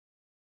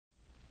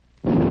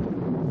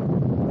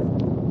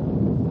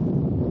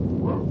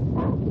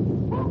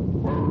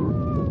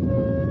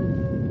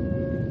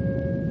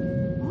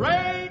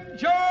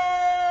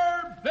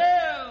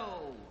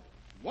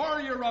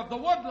the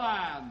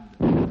Woodland.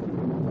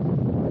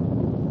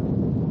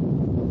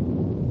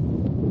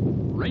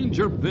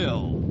 Ranger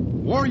Bill,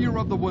 warrior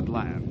of the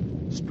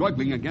woodland,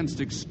 struggling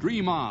against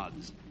extreme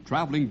odds,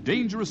 traveling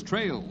dangerous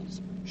trails,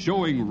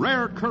 showing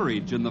rare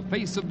courage in the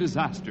face of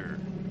disaster.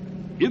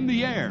 In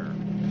the air.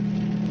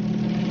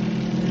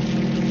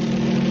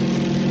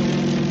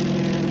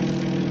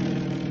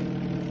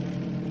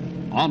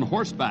 On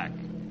horseback.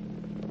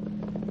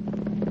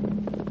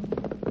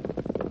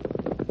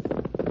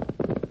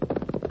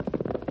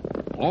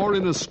 Or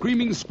in a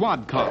screaming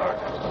squad car.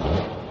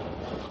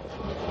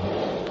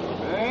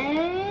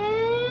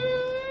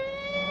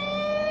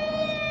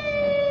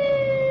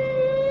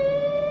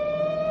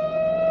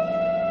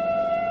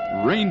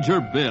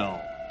 Ranger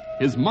Bill,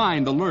 his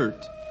mind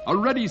alert, a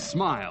ready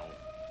smile,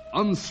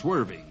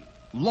 unswerving,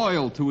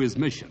 loyal to his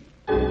mission.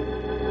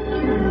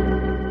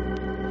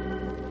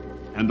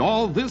 And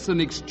all this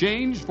in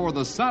exchange for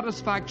the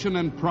satisfaction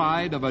and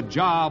pride of a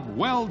job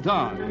well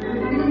done.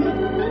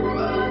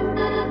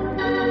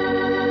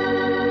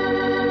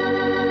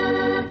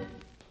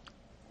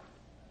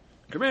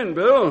 Come in,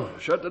 Bill.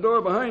 Shut the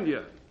door behind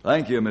you.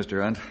 Thank you,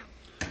 Mr. Hunt.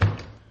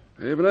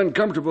 I have an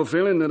uncomfortable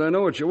feeling that I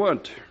know what you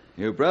want.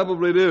 You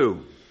probably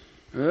do.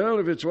 Well,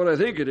 if it's what I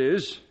think it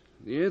is,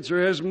 the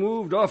answer hasn't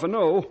moved off a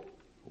no.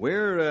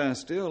 We're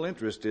still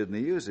interested in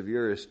the use of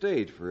your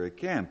estate for a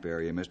camp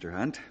area, Mr.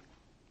 Hunt.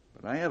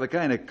 But I have a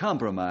kind of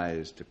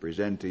compromise to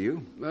present to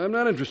you. I'm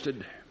not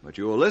interested. But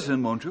you'll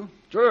listen, won't you?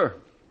 Sure.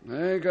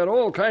 I got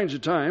all kinds of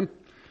time.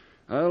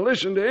 I'll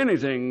listen to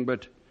anything,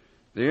 but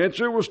the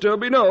answer will still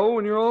be no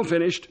when you're all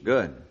finished.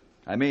 Good.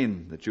 I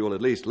mean that you'll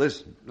at least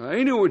listen.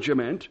 I knew what you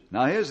meant.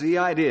 Now, here's the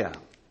idea.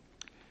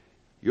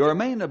 Your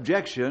main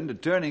objection to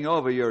turning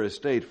over your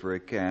estate for a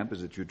camp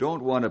is that you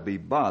don't want to be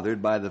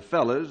bothered by the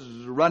fellas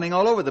running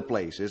all over the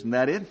place. Isn't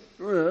that it?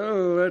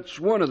 Well, that's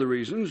one of the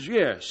reasons,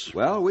 yes.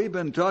 Well, we've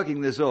been talking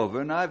this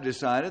over, and I've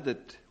decided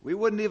that we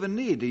wouldn't even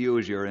need to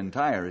use your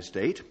entire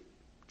estate.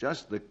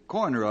 Just the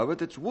corner of it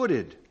that's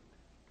wooded.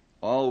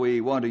 All we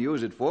want to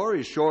use it for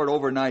is short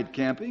overnight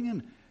camping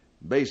and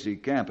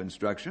basic camp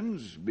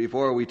instructions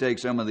before we take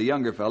some of the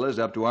younger fellas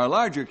up to our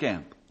larger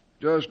camp.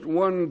 Just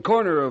one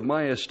corner of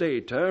my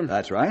estate, huh?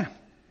 That's right.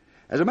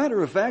 As a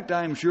matter of fact,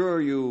 I'm sure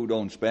you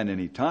don't spend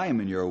any time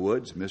in your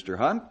woods, Mr.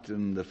 Hunt,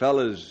 and the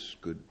fellas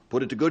could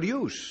put it to good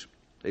use.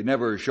 They'd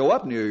never show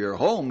up near your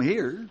home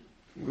here.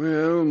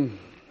 Well...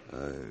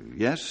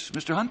 Yes,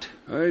 Mr. Hunt?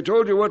 I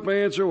told you what my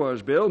answer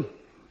was, Bill,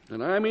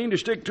 and I mean to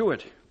stick to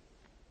it.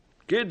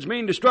 Kids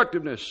mean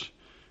destructiveness,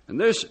 and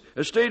this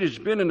estate has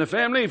been in the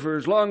family for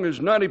as long as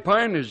Knotty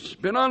Pine has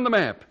been on the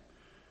map.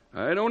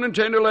 I don't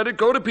intend to let it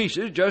go to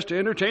pieces just to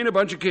entertain a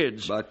bunch of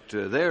kids. But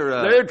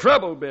They're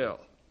trouble, Bill.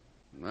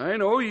 I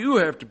know you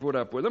have to put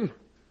up with them.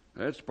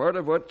 That's part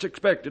of what's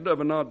expected of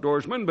an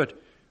outdoorsman, but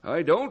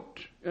I don't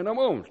and I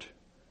won't.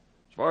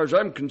 As far as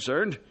I'm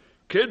concerned,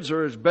 kids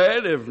are as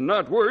bad, if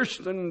not worse,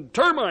 than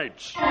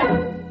termites.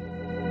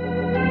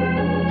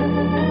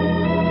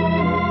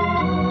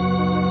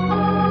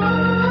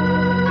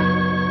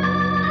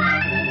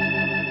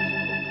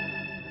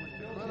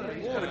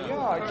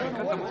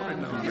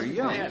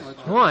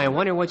 Oh, I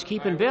wonder what's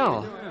keeping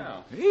Bill.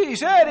 He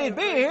said he'd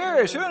be here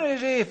as soon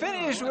as he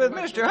finished with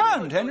Mr.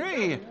 Hunt,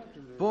 Henry.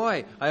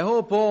 Boy, I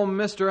hope old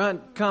Mr.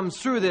 Hunt comes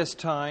through this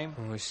time.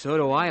 Oh, so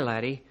do I,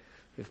 laddie.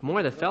 If more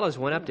of the fellas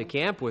went up to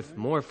camp with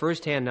more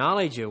first-hand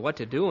knowledge of what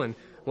to do and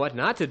what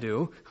not to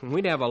do,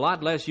 we'd have a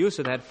lot less use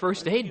of that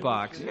first aid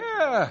box.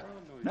 Yeah,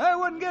 I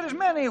wouldn't get as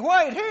many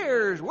white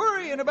hairs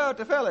worrying about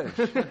the fellas.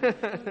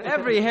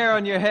 Every hair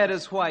on your head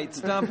is white,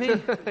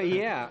 Stumpy.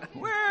 Yeah.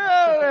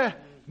 Well,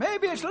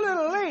 maybe it's a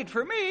little late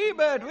for me,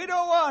 but we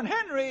don't want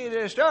Henry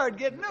to start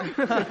getting them.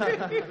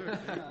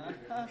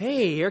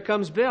 Hey, here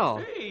comes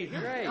Bill. Hey,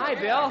 great. Hi,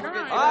 Bill.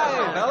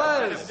 Hi,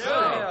 fellas.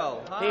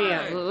 Bill.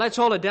 Hey, let's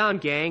hold it down,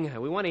 gang.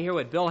 We want to hear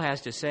what Bill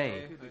has to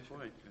say.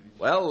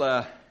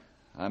 Well,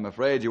 I'm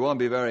afraid you won't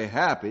be very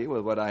happy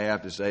with what I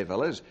have to say,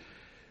 fellas.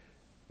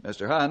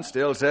 Mr. Hunt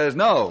still says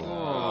no.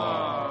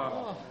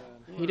 Oh.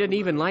 He didn't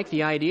even like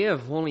the idea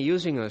of only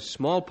using a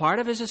small part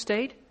of his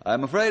estate?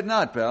 I'm afraid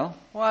not, pal.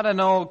 What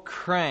an old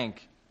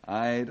crank.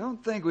 I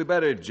don't think we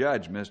better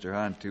judge Mr.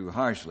 Hunt too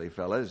harshly,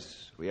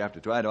 fellas. We have to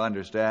try to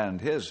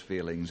understand his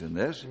feelings in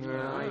this.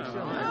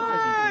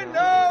 I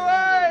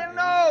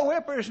know,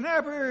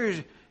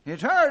 whippersnappers.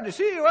 It's hard to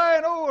see why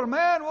an old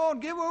man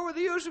won't give over the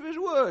use of his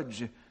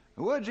woods.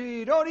 Woods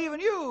he don't even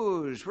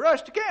use for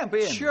us to camp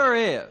in. Sure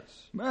is.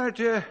 But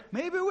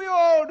maybe we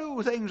all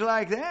do things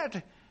like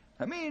that.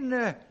 I mean,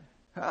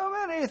 how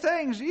many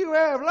things do you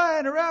have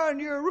lying around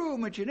your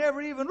room that you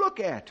never even look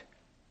at?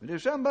 But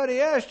if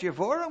somebody asked you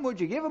for them, would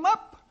you give them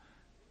up?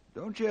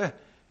 Don't you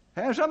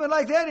have something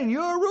like that in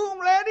your room,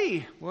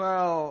 laddie?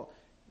 Well,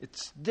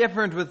 it's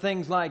different with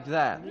things like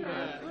that.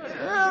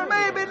 Well,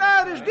 maybe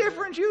not as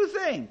different as you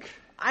think.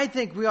 I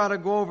think we ought to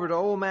go over to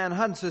old man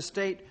Hunt's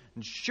estate and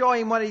and show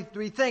him what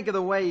we think of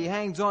the way he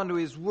hangs on to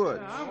his wood.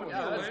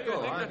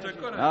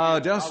 Now,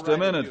 just a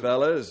minute,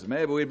 fellas.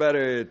 Maybe we'd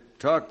better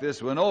talk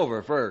this one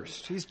over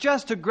first. He's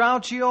just a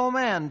grouchy old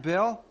man,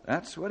 Bill.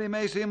 That's what he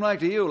may seem like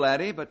to you,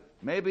 laddie, but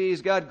maybe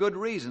he's got good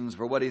reasons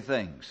for what he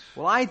thinks.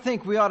 Well, I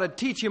think we ought to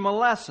teach him a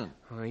lesson.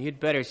 Well, you'd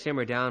better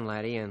simmer down,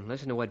 laddie, and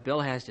listen to what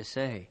Bill has to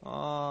say.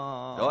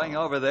 Oh. Going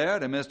over there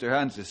to Mr.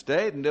 Hunt's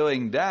estate and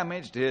doing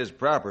damage to his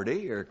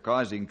property or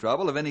causing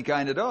trouble of any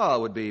kind at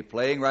all would be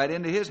playing right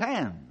into his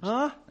hands.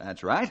 Huh?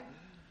 That's right.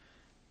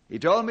 He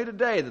told me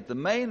today that the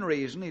main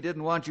reason he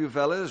didn't want you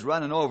fellas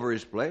running over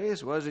his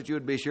place was that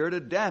you'd be sure to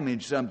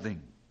damage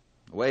something.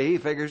 The way he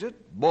figures it,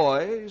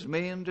 boys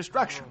mean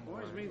destruction.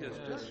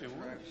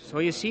 So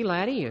you see,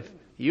 laddie, if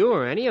you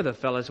or any of the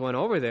fellas went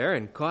over there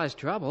and caused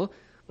trouble,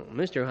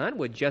 Mr. Hunt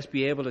would just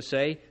be able to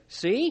say,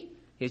 "See?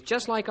 It's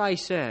just like I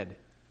said."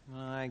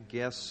 I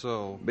guess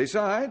so.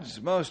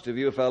 Besides, most of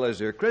you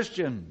fellas are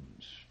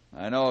Christians.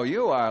 I know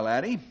you are,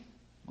 laddie.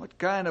 What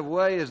kind of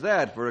way is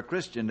that for a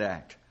Christian to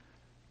act?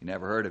 You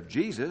never heard of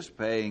Jesus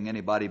paying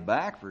anybody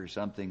back for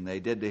something they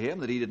did to him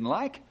that he didn't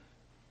like?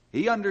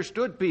 He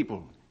understood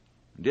people,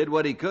 did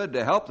what he could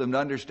to help them to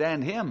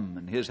understand him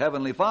and his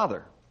heavenly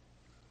Father.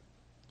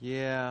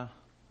 Yeah,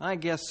 I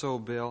guess so,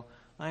 Bill.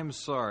 I'm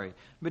sorry.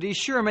 But he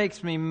sure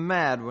makes me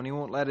mad when he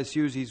won't let us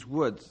use his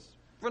woods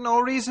for no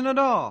reason at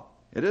all.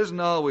 It isn't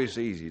always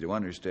easy to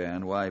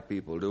understand why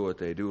people do what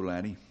they do,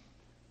 laddie.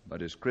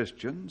 But as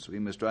Christians, we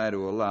must try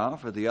to allow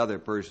for the other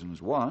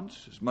person's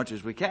wants as much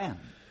as we can.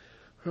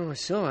 Oh,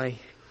 so I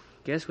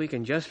guess we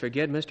can just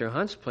forget Mr.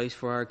 Hunt's place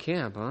for our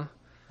camp, huh?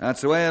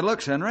 That's the way it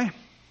looks, Henry.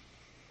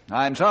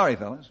 I'm sorry,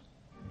 fellas.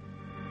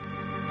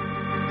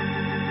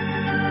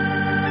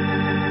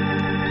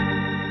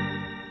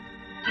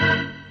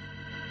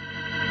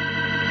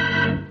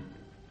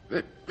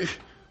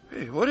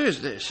 Hey, what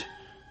is this?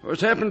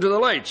 What's happened to the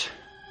lights?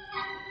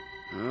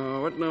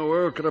 Oh, what in the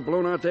world could have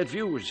blown out that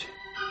fuse?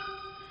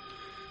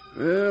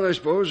 Well, I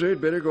suppose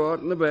I'd better go out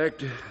in the back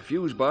to the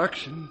fuse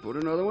box and put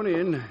another one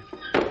in.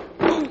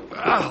 Ooh,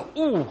 ow,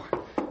 ooh.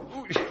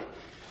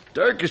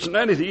 Darkest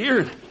night of the year,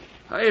 and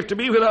I have to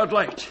be without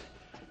light.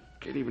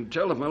 Can't even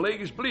tell if my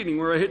leg is bleeding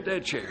where I hit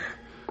that chair.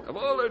 Of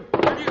all the...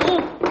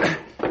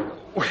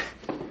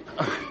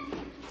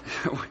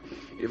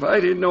 If I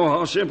didn't know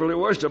how simple it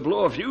was to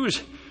blow a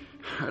fuse,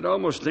 I'd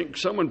almost think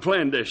someone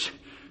planned this.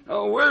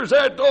 Now, where's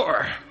that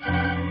door?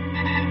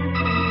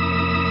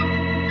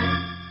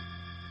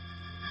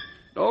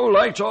 No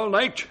lights all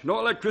night, no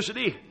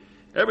electricity.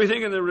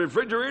 Everything in the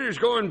refrigerator's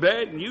going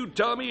bad, and you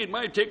tell me it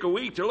might take a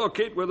week to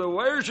locate where the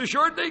wires are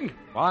shorting?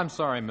 Well, I'm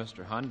sorry,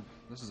 Mr. Hunt.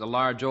 This is a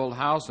large old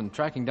house, and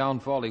tracking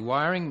down faulty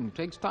wiring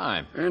takes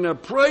time. And the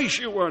price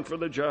you want for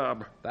the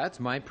job. That's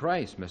my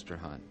price, Mr.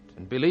 Hunt.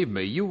 And believe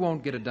me, you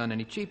won't get it done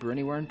any cheaper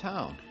anywhere in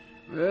town.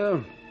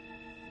 Well,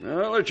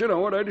 I'll let you know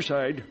what I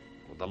decide.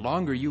 Well, the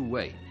longer you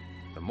wait,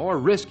 the more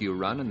risk you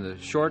run, and the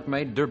short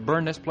may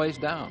burn this place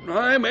down.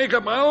 I make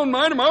up my own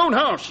mind in my own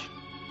house.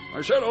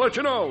 I said I'll let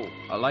you know.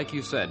 Like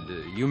you said,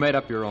 you made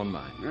up your own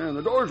mind. And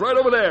the door's right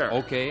over there.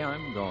 Okay,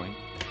 I'm going.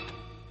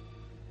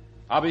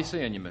 I'll be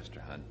seeing you,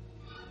 Mr. Hunt.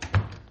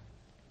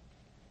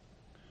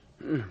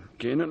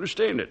 Can't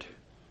understand it.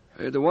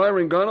 I had the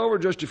wiring gone over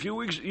just a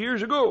few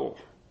years ago.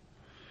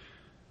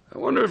 I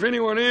wonder if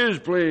anyone is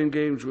playing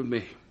games with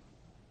me.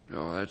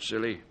 Oh, that's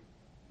silly.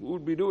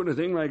 Who'd be doing a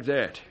thing like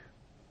that?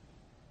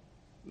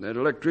 That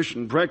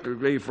electrician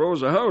practically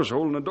froze the house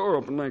holding the door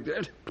open like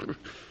that.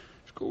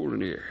 It's cold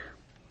in here.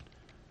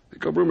 I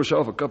think I'll brew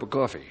myself a cup of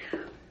coffee.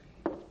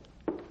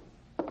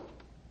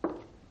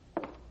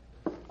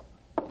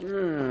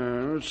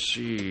 Let's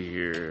see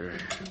here.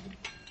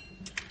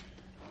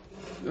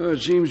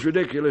 It seems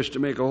ridiculous to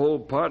make a whole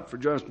pot for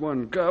just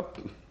one cup.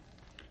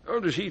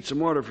 I'll just heat some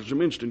water for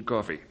some instant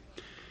coffee.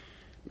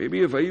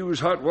 Maybe if I use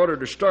hot water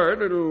to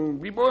start, it'll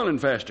be boiling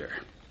faster.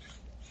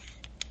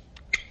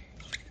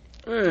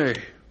 Hey,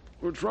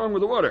 what's wrong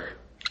with the water?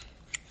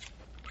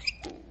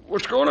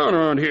 What's going on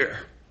around here?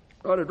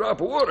 Not a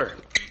drop of water.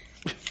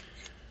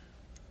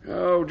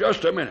 Oh,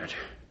 just a minute.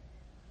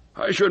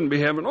 I shouldn't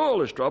be having all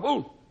this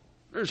trouble.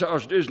 This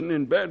house isn't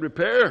in bad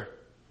repair.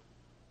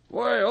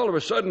 Why, all of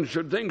a sudden,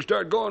 should things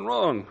start going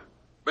wrong?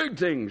 Big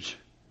things.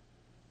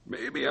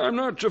 Maybe I'm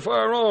not so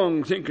far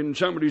wrong thinking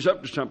somebody's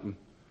up to something.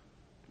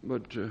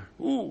 But,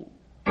 ooh.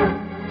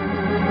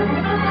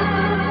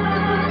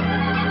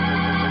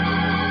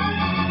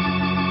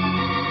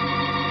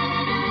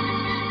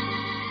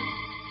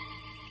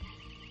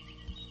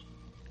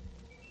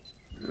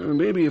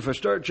 Maybe if I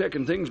start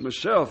checking things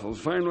myself, I'll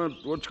find out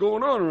what's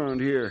going on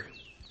around here.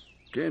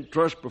 Can't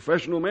trust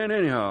professional men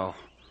anyhow.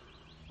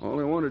 All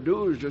I want to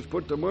do is just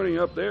put the money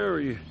up there.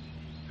 Hey,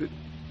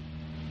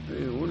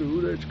 I wonder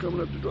who that's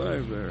coming up to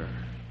drive there.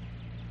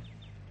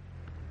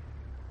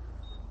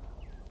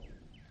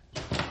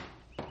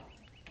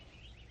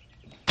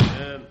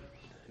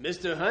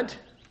 Mr. Hunt?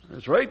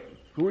 That's right.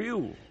 Who are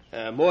you?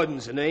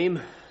 Morden's the name.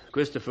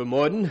 Christopher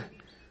Morden.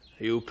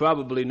 You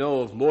probably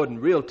know of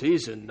Morden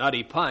Realties in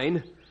Knotty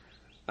Pine.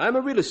 I'm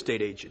a real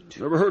estate agent.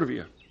 Never heard of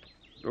you.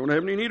 Don't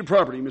have any need of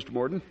property, Mr.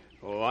 Morden.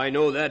 Oh, I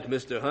know that,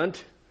 Mr.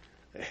 Hunt.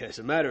 As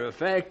a matter of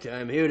fact,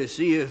 I'm here to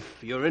see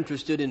if you're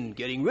interested in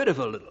getting rid of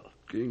a little.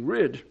 Getting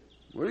rid?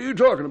 What are you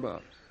talking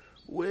about?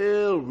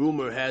 Well,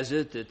 rumor has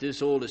it that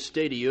this old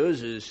estate of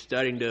yours is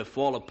starting to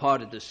fall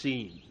apart at the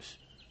seams.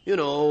 You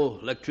know,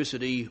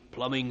 electricity,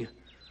 plumbing,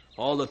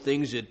 all the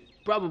things that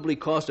probably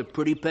cost a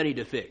pretty penny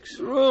to fix.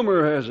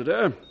 Rumor has it,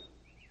 eh?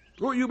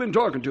 Who you been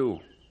talking to?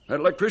 That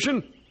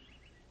electrician?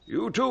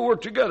 You two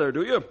work together,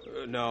 do you?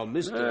 Now,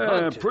 Mr.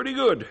 Hunt... Pretty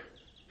good.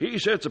 He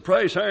sets a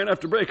price high enough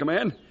to break a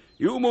man.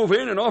 You move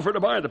in and offer to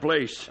buy the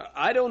place.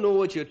 I don't know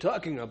what you're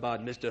talking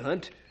about, Mr.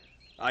 Hunt.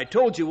 I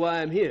told you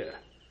why I'm here.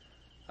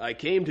 I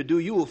came to do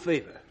you a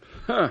favor.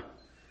 Huh.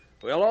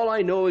 Well, all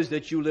I know is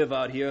that you live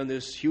out here on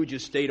this huge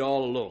estate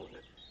all alone.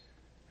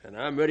 And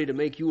I'm ready to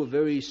make you a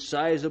very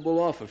sizable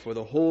offer for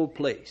the whole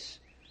place.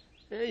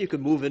 You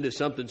could move into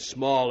something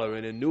smaller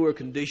and in newer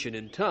condition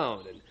in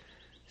town and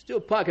still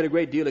pocket a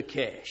great deal of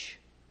cash.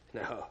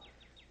 Now,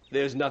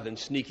 there's nothing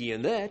sneaky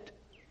in that.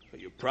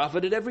 You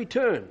profit at every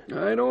turn.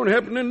 I don't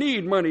happen to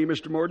need money,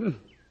 Mr. Morden.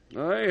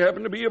 I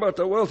happen to be about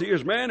the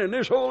wealthiest man in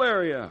this whole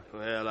area.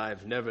 Well,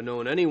 I've never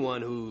known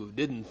anyone who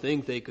didn't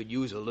think they could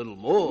use a little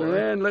more.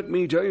 And let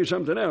me tell you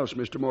something else,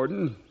 Mr.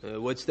 Morden.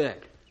 What's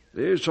that?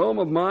 This home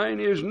of mine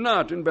is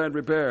not in bad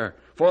repair,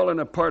 falling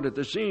apart at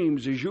the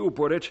seams, as you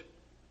put it.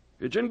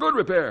 It's in good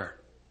repair.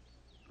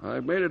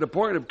 I've made it a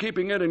point of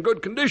keeping it in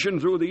good condition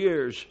through the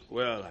years.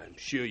 Well, I'm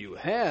sure you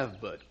have,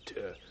 but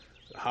the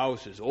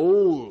house is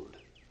old.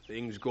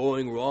 Things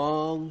going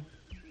wrong.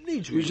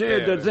 Needs repair. You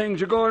said that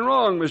things are going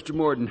wrong, Mr.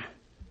 Morden.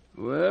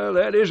 Well,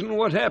 that isn't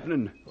what's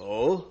happening.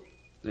 Oh?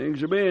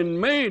 Things are being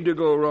made to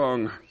go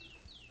wrong.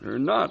 They're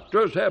not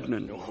just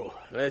happening. Oh,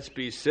 let's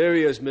be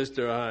serious,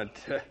 Mr.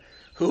 Hunt.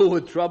 Who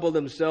would trouble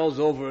themselves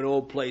over an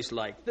old place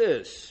like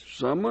this?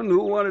 Someone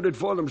who wanted it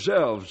for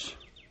themselves.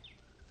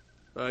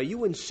 Are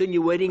you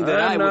insinuating that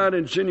I'm not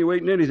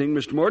insinuating anything,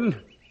 Mr. Morden.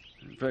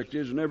 The fact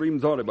is, I never even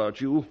thought about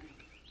you.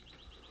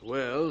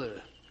 Well,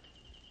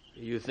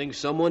 you think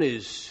someone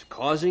is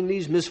causing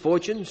these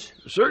misfortunes?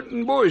 A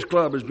certain boys'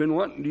 club has been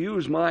wanting to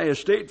use my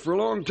estate for a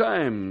long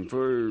time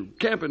for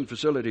camping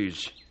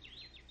facilities.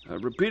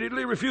 I've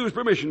repeatedly refused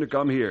permission to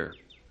come here.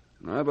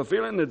 I have a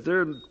feeling that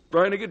they're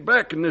trying to get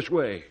back in this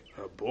way.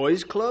 A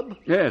boys' club?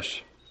 Yes.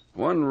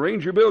 One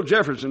Ranger Bill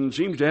Jefferson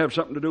seems to have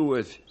something to do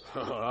with.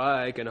 Oh,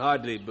 I can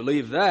hardly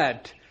believe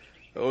that.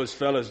 Those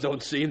fellas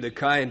don't seem the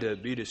kind to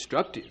be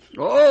destructive.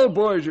 All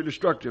boys are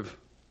destructive.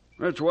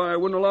 That's why I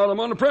wouldn't allow them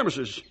on the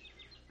premises.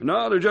 And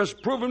now they're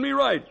just proving me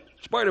right,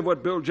 in spite of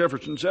what Bill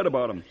Jefferson said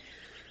about them.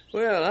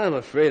 Well, I'm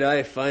afraid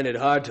I find it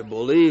hard to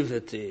believe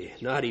that the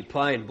Knotty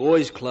Pine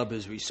Boys Club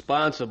is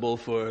responsible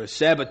for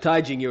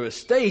sabotaging your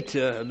estate,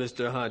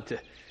 Mr. Hunt.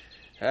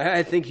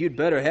 I think you'd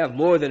better have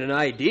more than an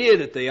idea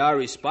that they are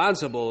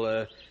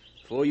responsible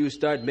before you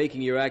start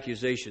making your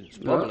accusations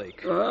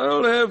public.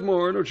 I'll have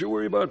more. Don't you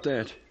worry about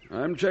that.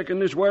 I'm checking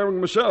this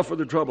wiring myself for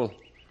the trouble.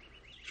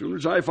 As soon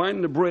as I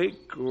find the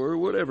break or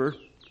whatever,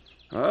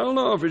 I'll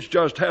know if it's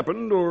just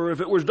happened or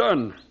if it was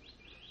done.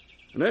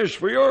 And as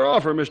for your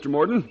offer, Mr.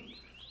 Morden,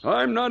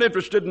 I'm not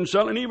interested in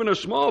selling even a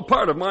small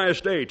part of my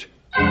estate.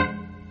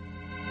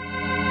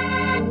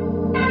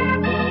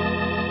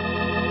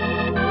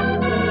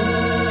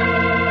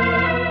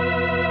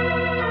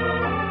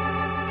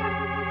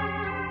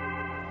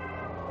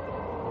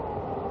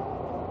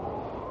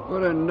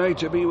 What a night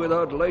to be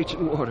without lights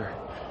and water.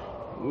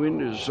 The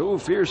wind is so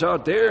fierce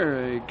out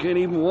there, I can't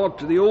even walk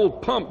to the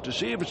old pump to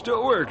see if it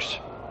still works.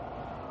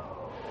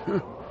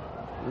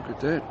 Look at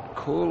that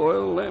coal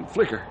oil lamp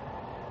flicker.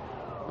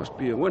 Must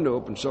be a window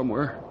open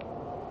somewhere.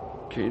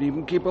 Can't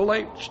even keep a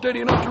light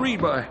steady enough to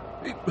read by.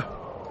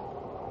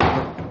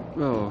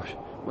 Oh,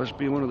 must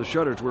be one of the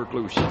shutters work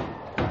loose.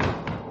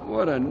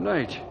 What a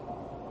night.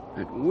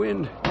 That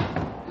wind,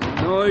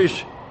 that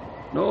noise,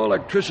 no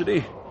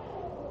electricity,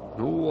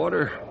 no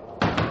water.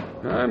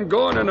 I'm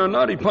going in a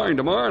Knotty Pine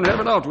tomorrow and have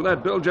it out with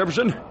that Bill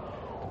Jefferson.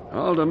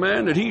 I'll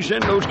demand that he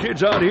send those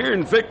kids out here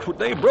and fix what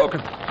they've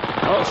broken.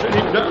 I'll send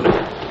him down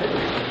there.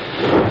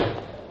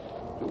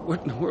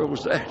 What in the world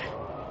was that?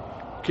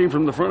 Came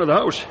from the front of the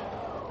house.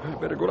 I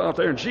better go out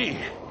there and see.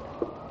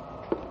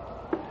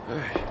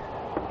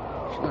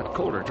 It's a lot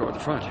colder toward the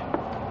front.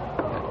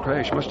 That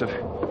crash must have...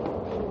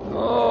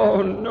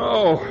 Oh,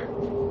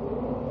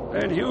 no.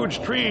 That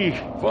huge tree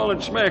falling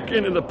smack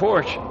into the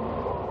porch.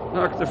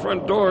 Knocked the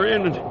front door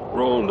in and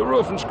ruined the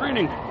roof and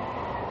screening.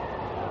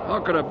 How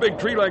could a big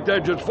tree like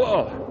that just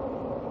fall?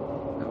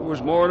 It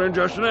was more than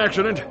just an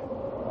accident.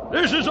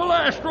 This is the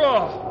last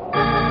straw.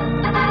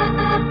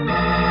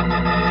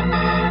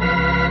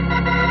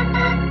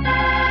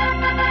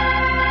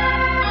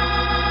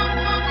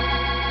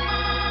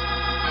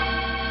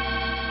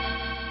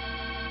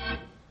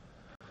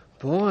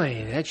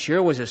 Boy, that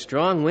sure was a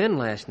strong wind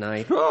last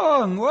night.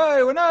 Strong?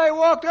 Why, when I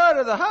walked out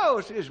of the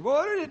house this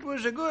morning, it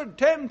was a good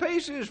 10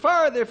 paces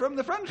farther from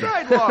the front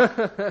sidewalk.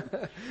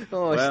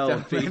 Oh, well,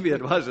 Stumpy. maybe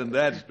it wasn't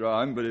that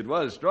strong, but it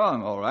was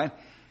strong, all right.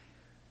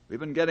 We've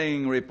been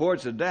getting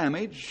reports of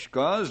damage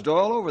caused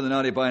all over the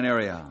Knotty Pine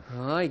area.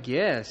 I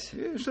guess.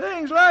 It's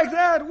things like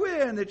that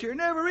wind that you're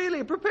never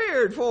really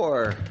prepared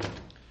for.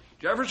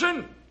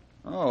 Jefferson?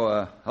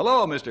 Oh,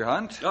 hello, Mr.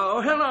 Hunt.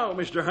 Oh, hello,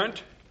 Mr.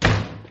 Hunt.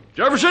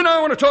 Jefferson,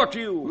 I want to talk to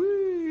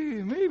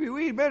you. Maybe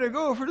we'd better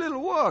go for a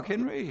little walk,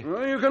 Henry.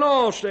 Well, you can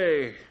all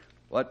stay.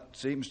 What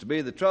seems to be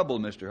the trouble,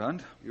 Mr.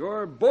 Hunt?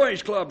 Your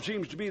boys' club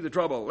seems to be the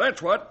trouble.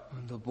 That's what.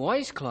 The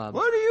boys' club?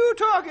 What are you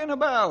talking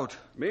about?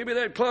 Maybe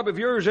that club of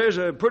yours has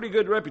a pretty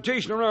good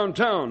reputation around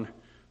town,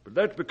 but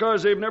that's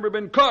because they've never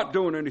been caught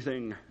doing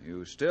anything.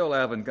 You still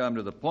haven't come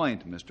to the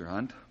point, Mr.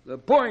 Hunt. The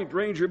point,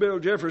 Ranger Bill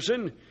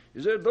Jefferson,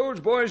 is that those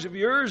boys of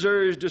yours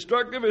are as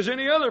destructive as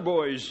any other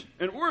boys,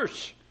 and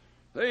worse.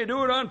 They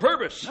do it on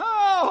purpose. Oh,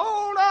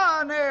 hold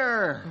on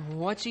there.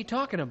 What's he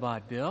talking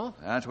about, Bill?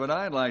 That's what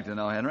I'd like to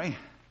know, Henry.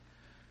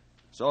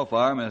 So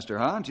far, Mr.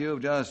 Hunt,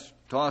 you've just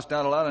tossed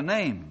out a lot of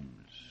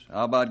names.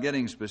 How about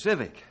getting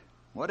specific?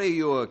 What are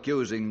you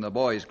accusing the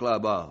boys'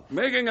 club of?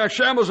 Making a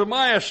shambles of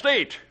my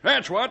estate.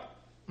 That's what.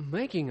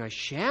 Making a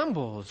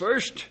shambles?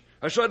 First,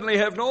 I suddenly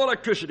have no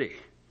electricity.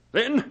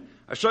 Then,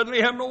 I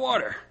suddenly have no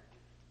water.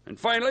 And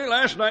finally,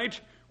 last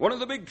night, one of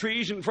the big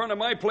trees in front of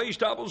my place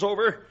topples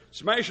over,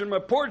 smashing my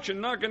porch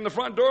and knocking the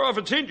front door off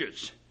its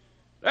hinges.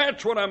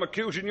 That's what I'm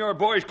accusing your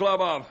boys'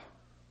 club of.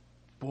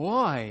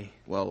 Boy.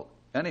 Well,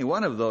 any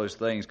one of those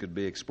things could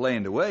be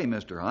explained away,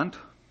 Mr. Hunt.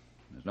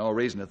 There's no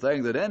reason to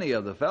think that any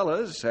of the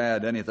fellas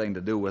had anything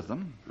to do with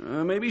them.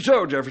 Maybe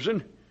so,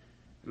 Jefferson.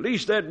 At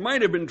least that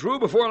might have been true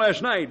before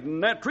last night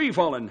and that tree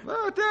falling.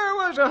 But there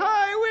was a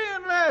high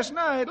wind last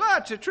night.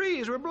 Lots of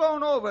trees were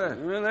blown over.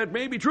 That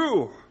may be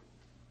true.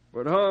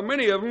 But how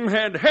many of them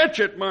had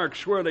hatchet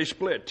marks where they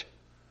split?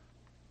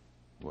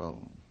 Well,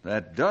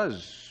 that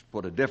does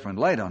put a different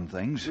light on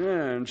things.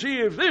 Yeah, and see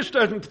if this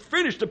doesn't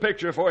finish the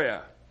picture for you.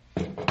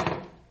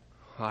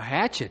 A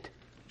hatchet?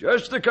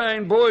 Just the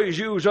kind boys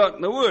use out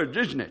in the woods,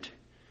 isn't it?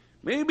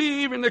 Maybe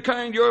even the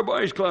kind your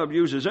boys' club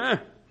uses, huh?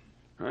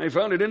 I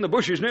found it in the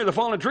bushes near the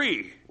fallen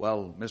tree.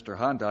 Well, Mr.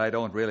 Hunt, I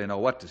don't really know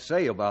what to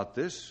say about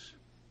this.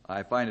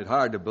 I find it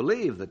hard to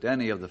believe that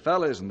any of the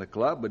fellas in the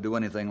club would do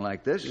anything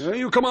like this.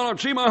 You come on and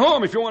see my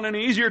home if you want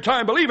any easier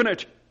time believing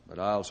it. But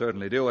I'll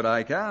certainly do what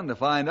I can to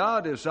find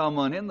out if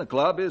someone in the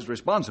club is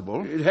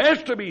responsible. It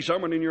has to be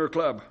someone in your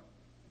club.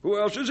 Who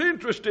else is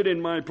interested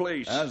in my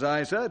place? As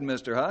I said,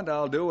 Mr. Hunt,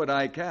 I'll do what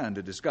I can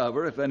to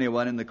discover if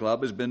anyone in the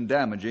club has been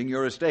damaging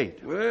your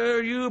estate.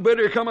 Well, you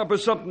better come up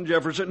with something,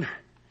 Jefferson.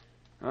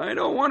 I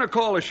don't want to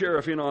call the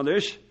sheriff in on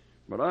this,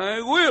 but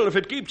I will if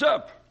it keeps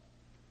up.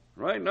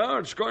 Right now,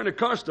 it's going to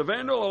cost the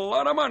vandal a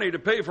lot of money to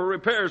pay for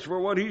repairs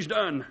for what he's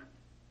done.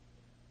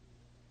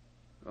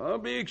 I'll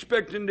be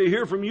expecting to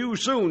hear from you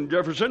soon,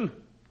 Jefferson.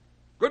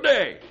 Good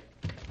day.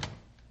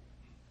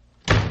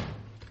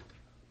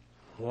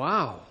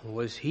 Wow,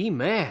 was he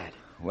mad?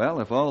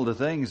 Well, if all the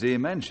things he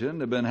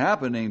mentioned have been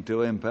happening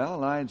to him,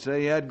 pal, I'd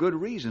say he had good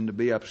reason to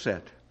be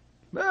upset.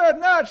 But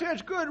not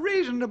such good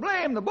reason to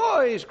blame the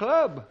boys'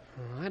 club.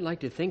 I'd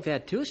like to think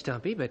that too,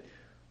 Stumpy, but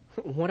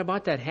what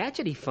about that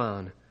hatchet he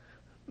found?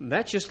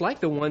 That's just like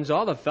the ones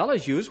all the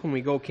fellas use when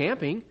we go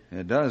camping.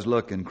 It does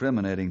look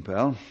incriminating,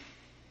 pal.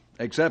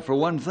 Except for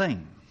one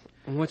thing.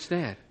 What's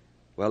that?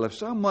 Well, if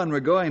someone were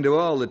going to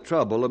all the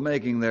trouble of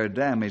making their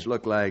damage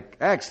look like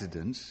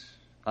accidents,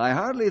 I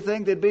hardly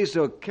think they'd be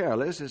so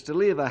careless as to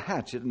leave a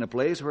hatchet in a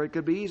place where it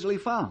could be easily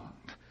found.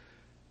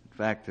 In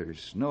fact,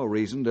 there's no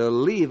reason to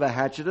leave a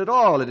hatchet at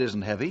all that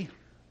isn't heavy.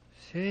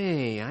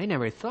 Say, I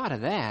never thought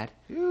of that.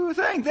 You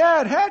think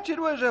that hatchet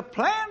was a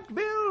plant,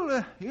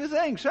 Bill? You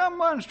think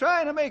someone's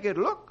trying to make it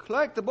look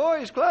like the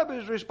boys' club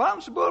is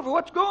responsible for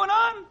what's going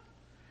on?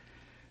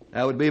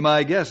 That would be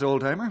my guess,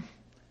 old-timer.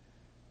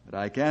 But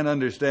I can't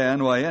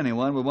understand why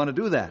anyone would want to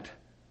do that,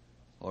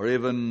 or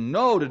even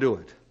know to do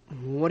it.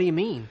 What do you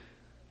mean?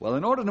 Well,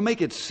 in order to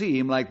make it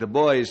seem like the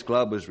boys'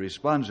 club was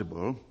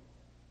responsible,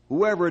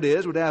 whoever it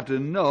is would have to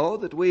know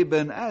that we've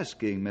been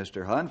asking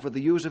Mr. Hunt for the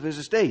use of his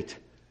estate,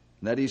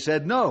 and that he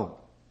said no.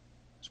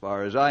 As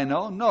far as I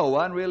know, no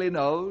one really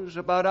knows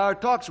about our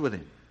talks with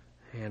him.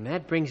 And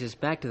that brings us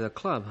back to the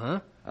club,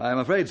 huh? I'm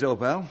afraid so,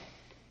 pal.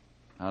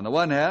 On the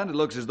one hand, it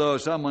looks as though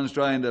someone's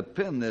trying to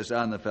pin this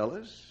on the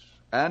fellas.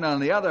 And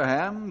on the other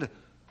hand,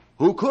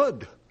 who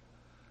could?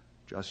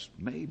 Just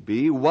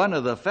maybe one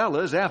of the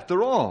fellas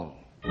after all.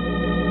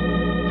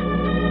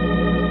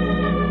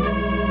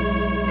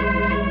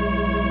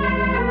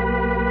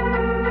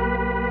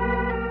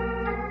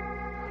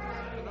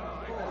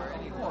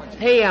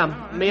 Hey,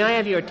 may I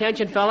have your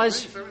attention,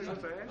 fellas?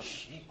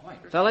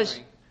 Fellas?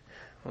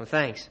 Well,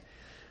 thanks.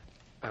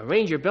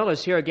 Ranger Bill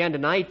is here again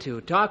tonight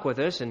to talk with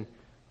us, and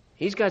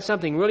he's got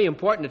something really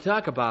important to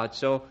talk about,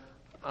 so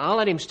I'll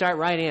let him start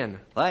right in.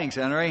 Thanks,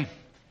 Henry.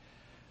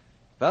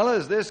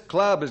 Fellas, this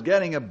club is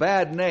getting a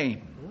bad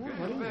name.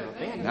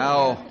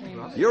 Now,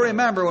 you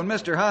remember when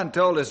Mr. Hunt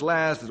told us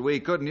last that we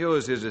couldn't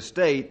use his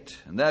estate,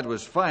 and that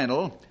was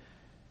final.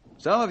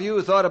 Some of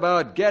you thought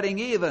about getting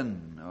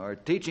even or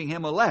teaching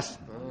him a lesson.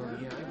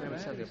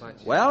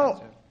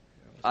 Well,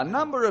 A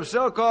number of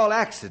so-called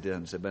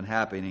accidents have been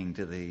happening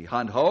to the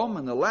Hunt home,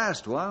 and the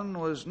last one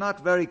was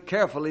not very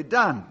carefully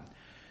done.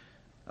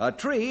 A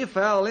tree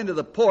fell into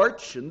the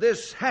porch, and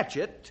this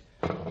hatchet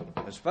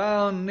was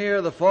found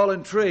near the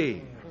fallen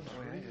tree.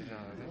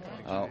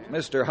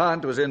 Mr.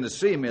 Hunt was in to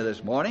see me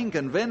this morning,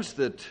 convinced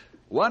that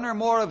one or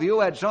more of you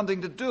had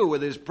something to do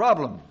with his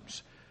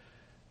problems.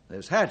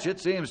 This hatchet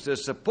seems to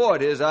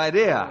support his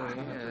idea.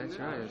 That's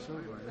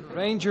right.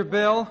 Ranger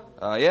Bill?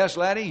 Yes,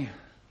 laddie?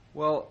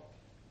 Well,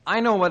 I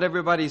know what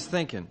everybody's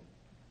thinking.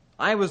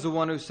 I was the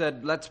one who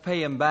said, let's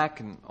pay him back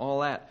and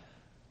all that.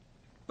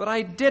 But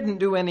I didn't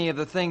do any of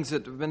the things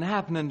that have been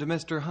happening to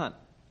Mr. Hunt.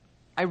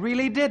 I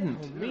really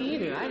didn't. Me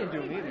either. I didn't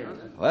do it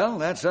either. Well,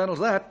 that settles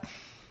that.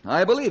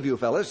 I believe you,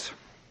 fellas.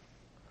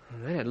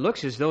 Man, it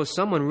looks as though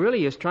someone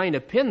really is trying to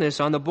pin this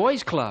on the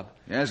boys' club.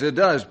 Yes, it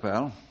does,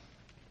 pal.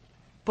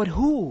 But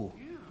who?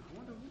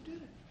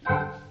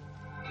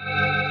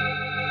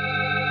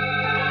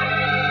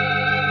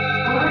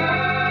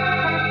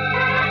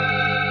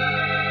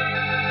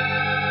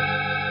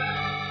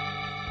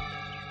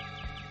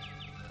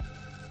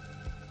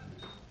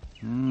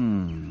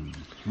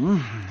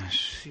 Let's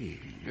see.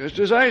 Just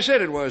as I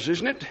said it was,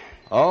 isn't it?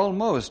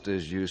 Almost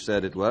as you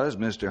said it was,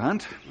 Mr.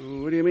 Hunt.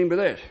 What do you mean by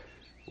that?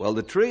 Well,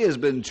 the tree has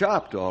been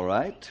chopped, all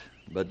right,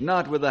 but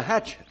not with a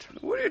hatchet.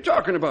 What are you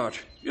talking about?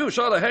 You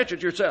saw the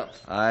hatchet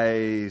yourself.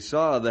 I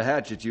saw the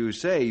hatchet you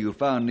say you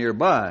found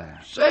nearby.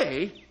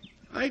 Say?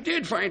 I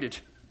did find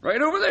it.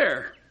 Right over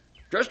there.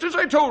 Just as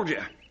I told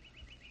you.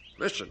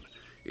 Listen,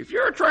 if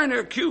you're trying to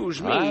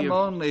accuse me I'm of...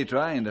 only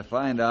trying to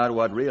find out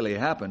what really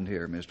happened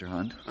here, Mr.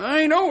 Hunt.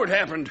 I know what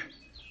happened.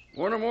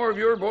 One or more of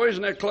your boys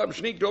in that club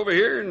sneaked over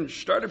here and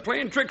started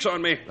playing tricks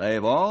on me.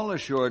 They've all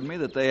assured me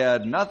that they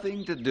had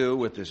nothing to do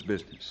with this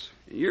business.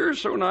 You're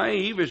so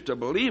naive as to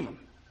believe them.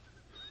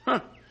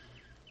 Huh.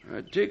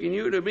 I'd taken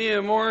you to be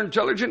a more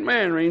intelligent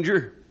man,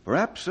 Ranger.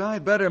 Perhaps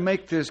I'd better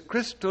make this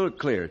crystal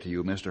clear to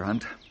you, Mr.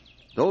 Hunt.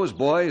 Those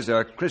boys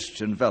are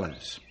Christian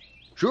fellas.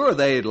 Sure,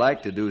 they'd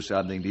like to do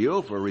something to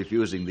you for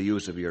refusing the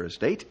use of your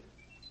estate,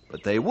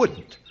 but they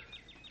wouldn't.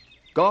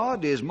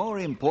 God is more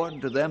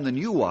important to them than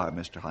you are,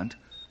 Mr. Hunt.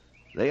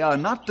 They are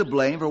not to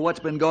blame for what's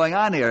been going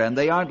on here, and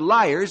they aren't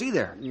liars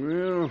either.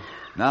 Well...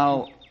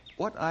 Now,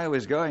 what I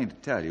was going to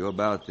tell you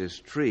about this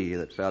tree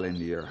that fell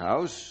into your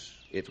house,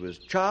 it was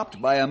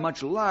chopped by a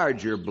much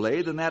larger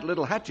blade than that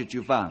little hatchet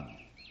you found.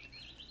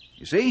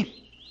 You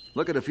see?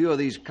 Look at a few of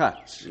these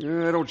cuts.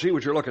 I don't see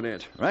what you're looking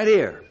at. Right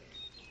here.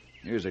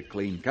 Here's a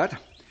clean cut.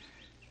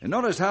 And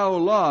notice how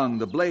long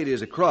the blade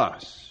is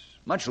across.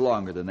 Much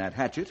longer than that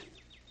hatchet.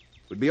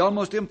 It would be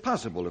almost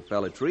impossible to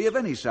fell a tree of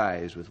any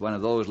size with one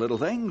of those little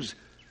things.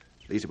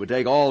 At least it would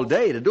take all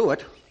day to do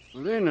it.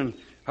 Well, then, and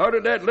how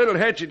did that little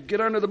hatchet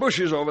get under the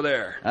bushes over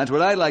there? That's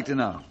what I'd like to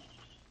know.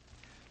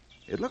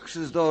 It looks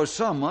as though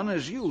someone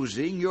is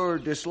using your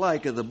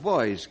dislike of the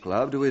boys'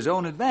 club to his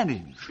own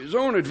advantage. His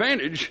own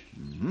advantage?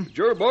 Mm-hmm. But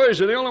your boys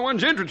are the only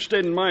ones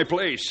interested in my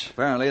place.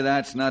 Apparently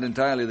that's not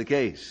entirely the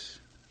case.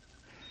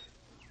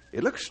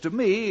 It looks to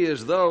me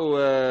as though...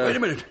 Wait a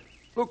minute.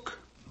 Look,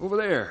 over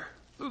there,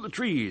 through the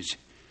trees.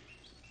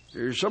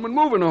 There's someone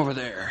moving over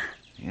there.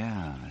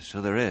 Yeah,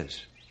 so there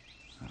is.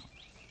 Oh,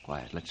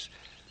 quiet, let's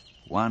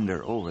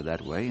wander over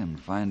that way and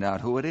find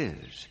out who it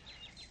is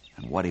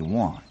and what he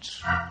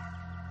wants.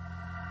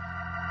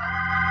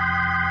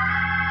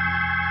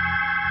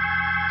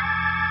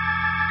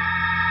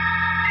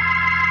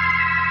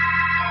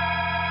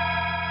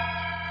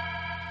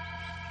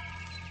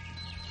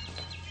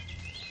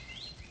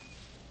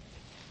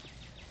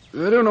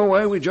 I don't know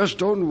why we just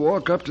don't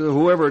walk up to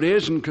whoever it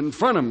is and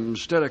confront him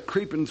instead of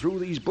creeping through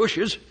these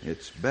bushes.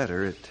 It's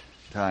better at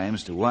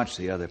times to watch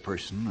the other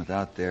person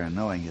without their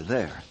knowing you're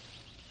there.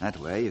 That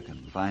way you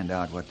can find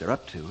out what they're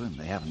up to and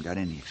they haven't got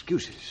any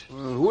excuses.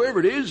 Whoever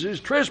it is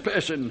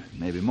trespassing.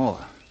 Maybe more.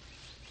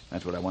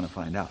 That's what I want to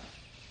find out.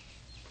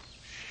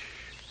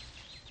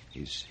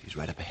 Shh. He's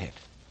right up ahead.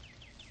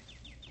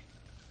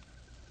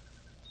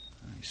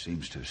 He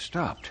seems to have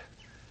stopped.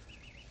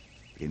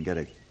 You can get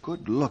a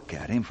good look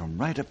at him from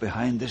right up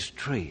behind this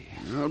tree.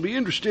 I'll be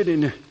interested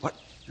in... What?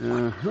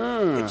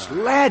 Uh-huh. It's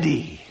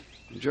Laddie.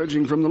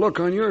 Judging from the look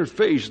on your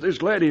face,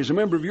 this Laddie is a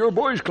member of your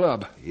boys'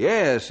 club.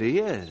 Yes, he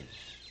is.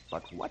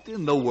 But what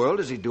in the world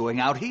is he doing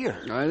out here?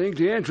 I think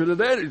the answer to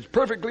that is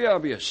perfectly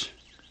obvious.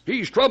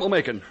 He's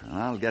troublemaking.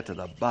 I'll get to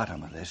the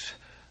bottom of this.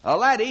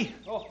 Laddie.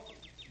 Oh,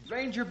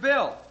 Ranger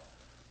Bill.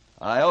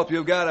 I hope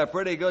you've got a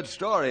pretty good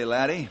story,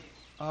 Laddie.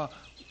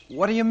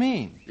 What do you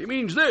mean? He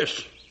means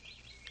this.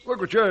 Look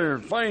what your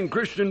fine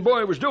Christian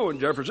boy was doing,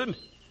 Jefferson.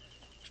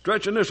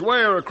 Stretching this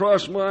wire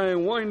across my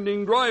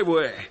winding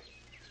driveway.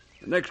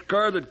 The next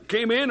car that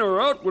came in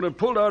or out would have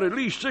pulled out at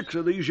least 6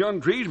 of these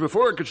young trees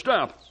before it could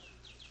stop.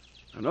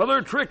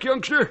 Another trick,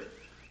 youngster?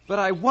 But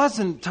I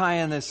wasn't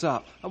tying this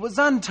up. I was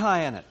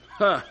untying it.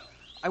 Huh.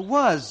 I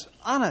was,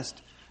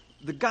 honest.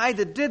 The guy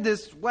that did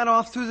this went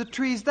off through the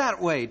trees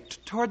that way,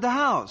 toward the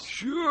house.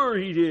 Sure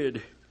he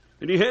did.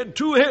 And he had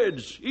 2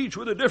 heads, each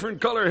with a different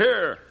color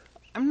hair.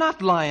 I'm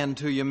not lying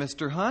to you,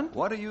 Mr. Hunt.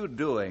 What are you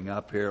doing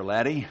up here,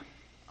 Laddie?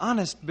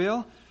 Honest,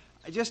 Bill,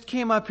 I just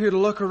came up here to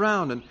look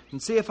around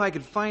and see if I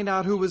could find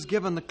out who was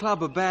giving the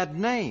club a bad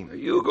name. Are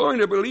you going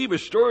to believe a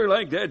story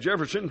like that,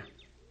 Jefferson?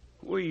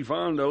 We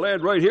found a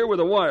lad right here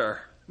with a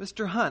wire.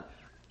 Mr. Hunt,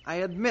 I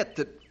admit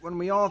that when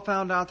we all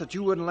found out that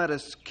you wouldn't let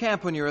us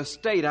camp on your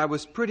estate, I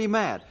was pretty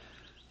mad.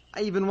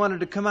 I even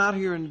wanted to come out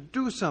here and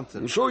do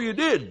something. And so you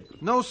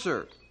did. No,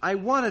 sir. I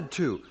wanted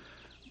to.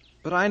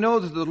 But I know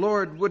that the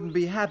Lord wouldn't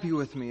be happy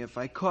with me if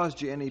I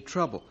caused you any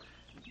trouble.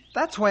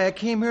 That's why I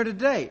came here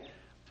today.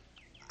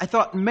 I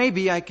thought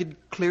maybe I could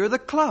clear the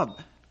club.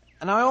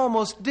 And I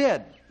almost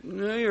did.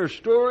 Your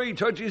story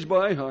touches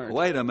my heart.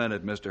 Wait a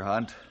minute, Mr.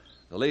 Hunt.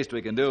 The least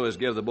we can do is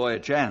give the boy a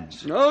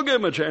chance. I'll give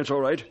him a chance,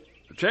 all right.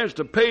 A chance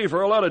to pay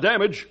for a lot of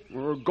damage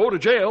or go to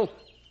jail.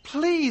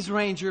 Please,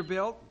 Ranger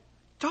Bill,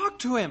 talk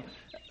to him.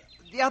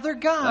 The other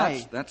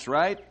guy. That's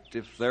right.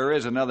 If there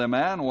is another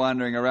man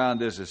wandering around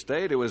this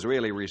estate who is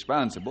really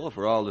responsible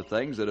for all the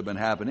things that have been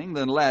happening,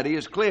 then Laddie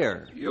is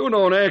clear. You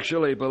don't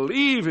actually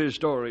believe his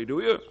story,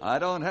 do you? I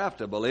don't have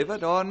to believe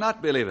it or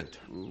not believe it.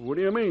 What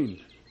do you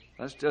mean?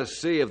 Let's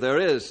just see if there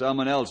is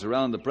someone else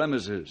around the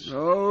premises.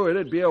 Oh,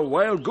 it'd be a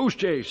wild goose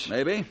chase.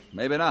 Maybe,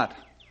 maybe not.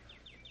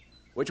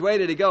 Which way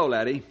did he go,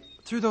 Laddie?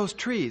 Through those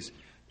trees.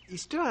 He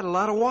still had a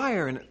lot of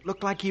wire, and it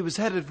looked like he was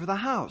headed for the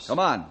house. Come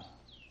on.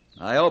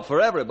 I hope for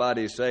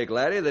everybody's sake,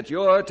 Laddie, that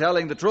you're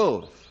telling the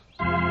truth.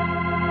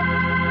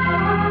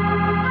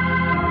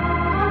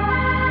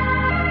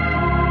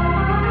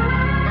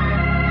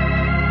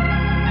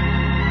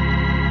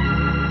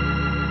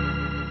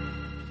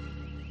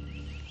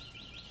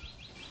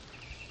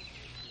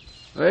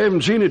 I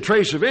haven't seen a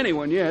trace of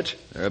anyone yet.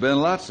 There have been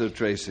lots of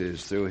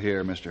traces through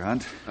here, Mr.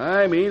 Hunt.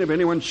 I mean, of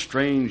anyone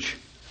strange.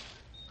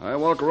 I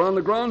walk around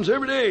the grounds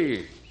every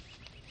day.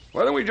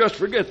 Why don't we just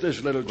forget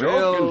this little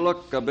joke? We'll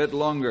look a bit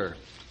longer.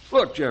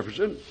 Look,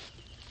 Jefferson,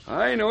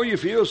 I know you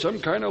feel some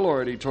kind of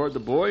loyalty toward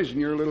the boys in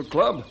your little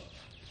club,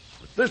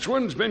 but this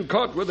one's been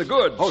caught with the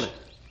goods. Hold it.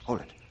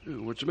 Hold it.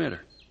 What's the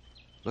matter?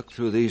 Look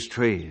through these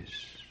trees.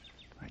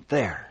 Right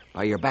there,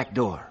 by your back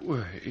door.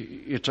 Why,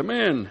 it's a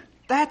man.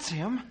 That's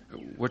him.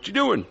 What's he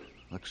doing?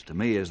 Looks to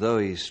me as though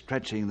he's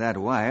stretching that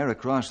wire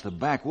across the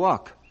back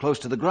walk, close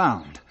to the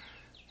ground.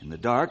 In the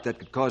dark, that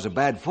could cause a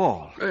bad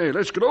fall. Hey,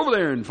 let's get over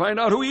there and find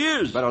out who he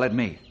is. Better let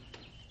me.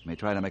 May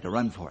try to make a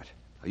run for it.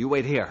 You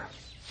wait here.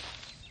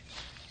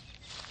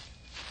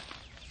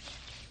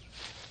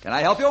 Can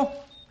I help you?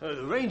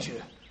 The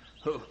Ranger.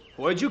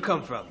 Where'd you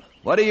come from?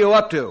 What are you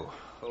up to?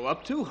 Oh,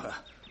 up to?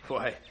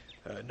 Why,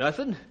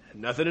 nothing.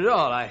 Nothing at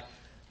all.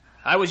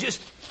 I was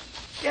just...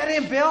 Get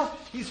him, Bill.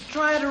 He's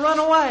trying to run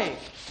away.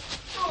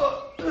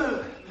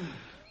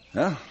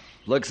 Well,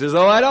 looks as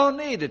though I don't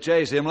need to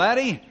chase him,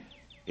 Laddie.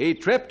 He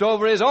tripped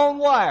over his own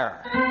wire.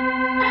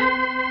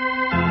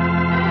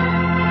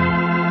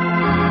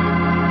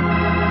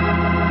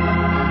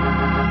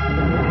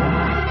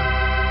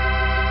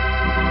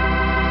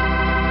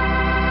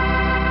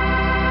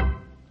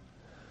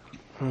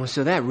 Well,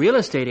 so that real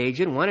estate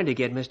agent wanted to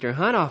get Mr.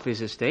 Hunt off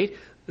his estate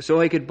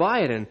so he could buy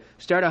it and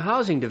start a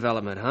housing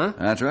development, huh?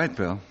 That's right,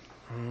 Bill.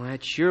 Oh,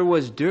 that sure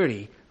was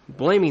dirty,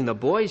 blaming the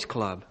boys'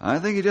 club. I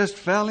think he just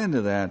fell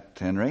into that,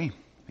 Henry.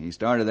 He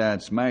started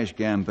that smash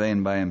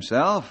campaign by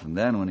himself, and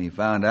then when he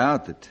found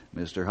out that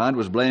Mr. Hunt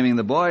was blaming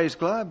the boys'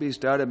 club, he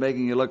started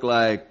making it look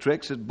like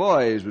tricks that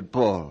boys would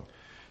pull.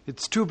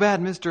 It's too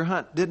bad Mr.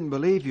 Hunt didn't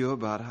believe you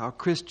about how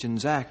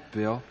Christians act,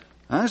 Bill.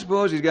 I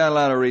suppose he's got a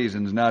lot of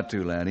reasons not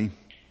to, Laddie.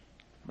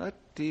 But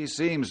he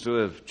seems to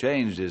have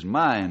changed his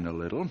mind a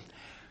little.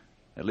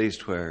 At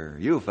least where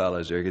you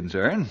fellas are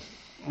concerned.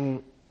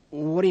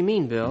 What do you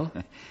mean, Bill?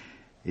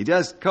 He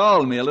just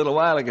called me a little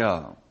while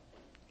ago.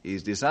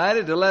 He's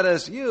decided to let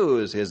us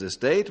use his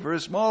estate for a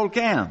small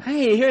camp.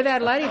 Hey, you hear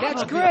that, Laddie?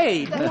 That's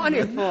great.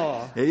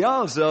 Wonderful. He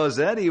also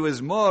said he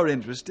was more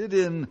interested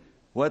in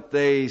what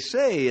they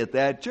say at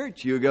that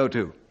church you go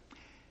to.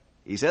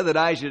 He said that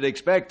I should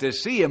expect to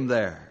see him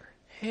there.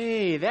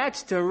 Hey,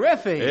 that's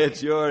terrific. It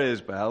sure is,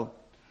 pal.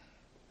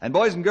 And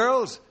boys and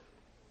girls,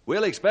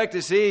 we'll expect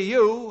to see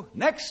you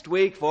next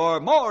week for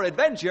more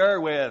adventure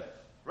with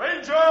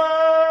Ranger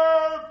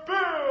Bill!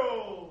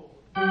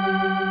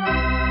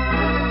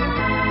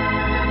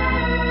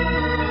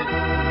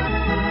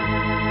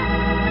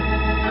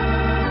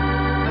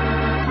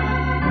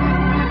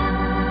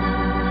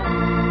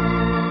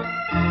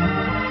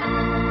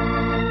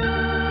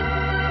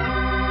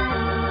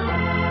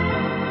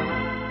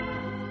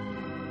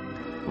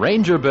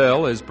 Ranger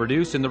Bill is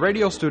produced in the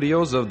radio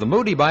studios of the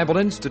Moody Bible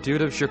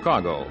Institute of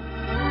Chicago.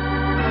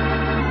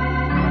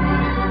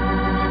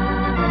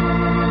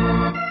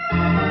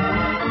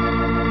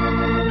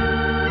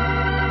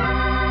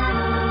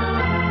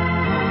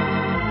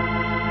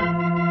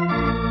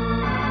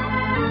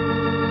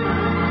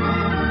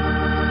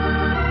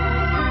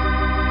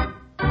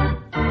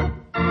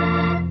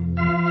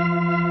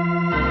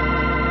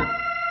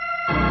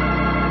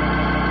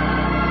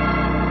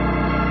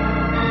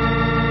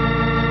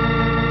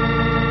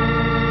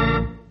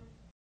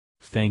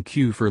 Thank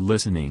you for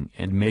listening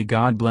and may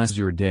God bless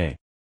your day.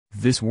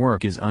 This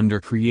work is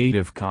under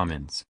Creative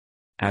Commons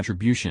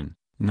Attribution,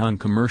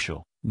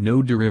 non-commercial,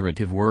 no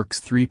derivative works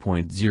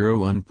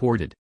 3.0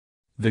 unported.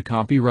 The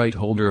copyright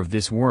holder of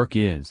this work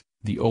is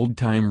the Old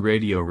Time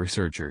Radio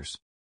Researchers.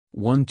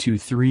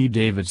 123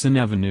 Davidson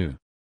Avenue,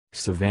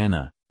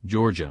 Savannah,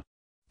 Georgia.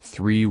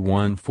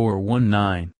 31419.